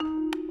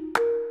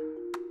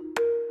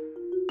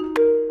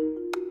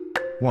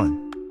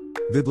1.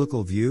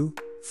 Biblical view,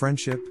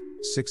 friendship,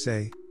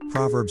 6a,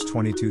 Proverbs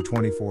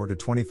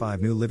 22:24-25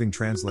 New Living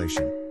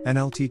Translation,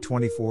 NLT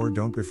 24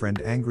 Don't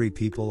befriend angry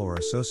people or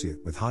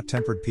associate with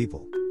hot-tempered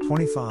people,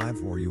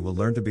 25 Or you will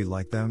learn to be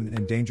like them and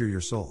endanger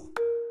your soul.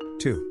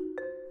 2.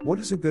 What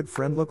does a good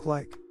friend look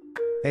like?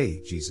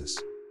 A. Jesus.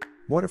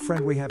 What a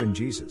friend we have in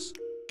Jesus.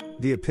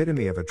 The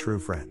epitome of a true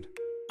friend.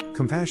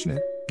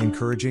 Compassionate,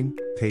 encouraging,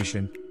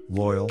 patient,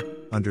 loyal,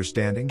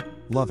 understanding,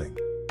 loving.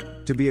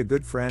 To be a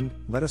good friend,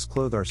 let us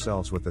clothe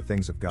ourselves with the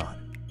things of God.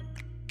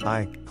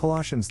 I.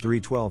 Colossians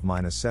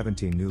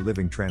 3:12-17 New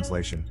Living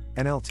Translation,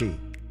 NLT.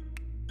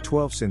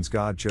 12 Since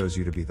God chose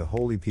you to be the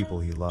holy people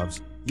He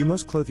loves, you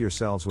must clothe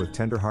yourselves with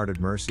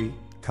tender-hearted mercy,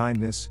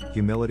 kindness,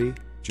 humility,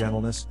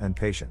 gentleness, and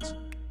patience.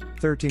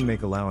 13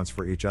 Make allowance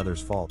for each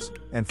other's faults,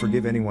 and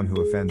forgive anyone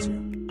who offends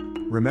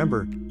you.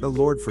 Remember, the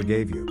Lord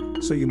forgave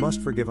you, so you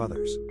must forgive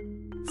others.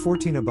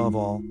 14 Above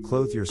all,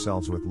 clothe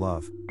yourselves with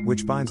love,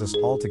 which binds us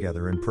all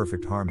together in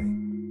perfect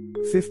harmony.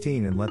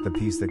 15 And let the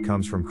peace that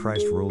comes from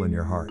Christ rule in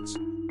your hearts.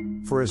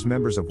 For as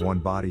members of one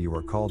body you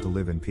are called to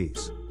live in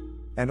peace.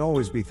 And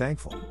always be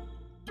thankful.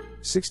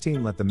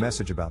 16 Let the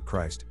message about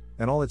Christ,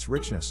 and all its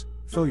richness,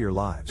 fill your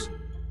lives.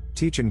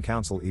 Teach and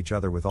counsel each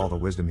other with all the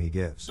wisdom He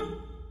gives.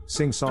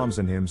 Sing psalms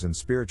and hymns and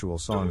spiritual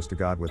songs to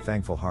God with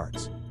thankful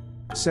hearts.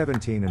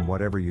 17 And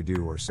whatever you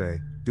do or say,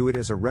 do it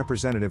as a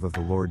representative of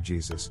the Lord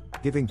Jesus,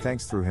 giving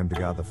thanks through Him to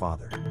God the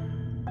Father.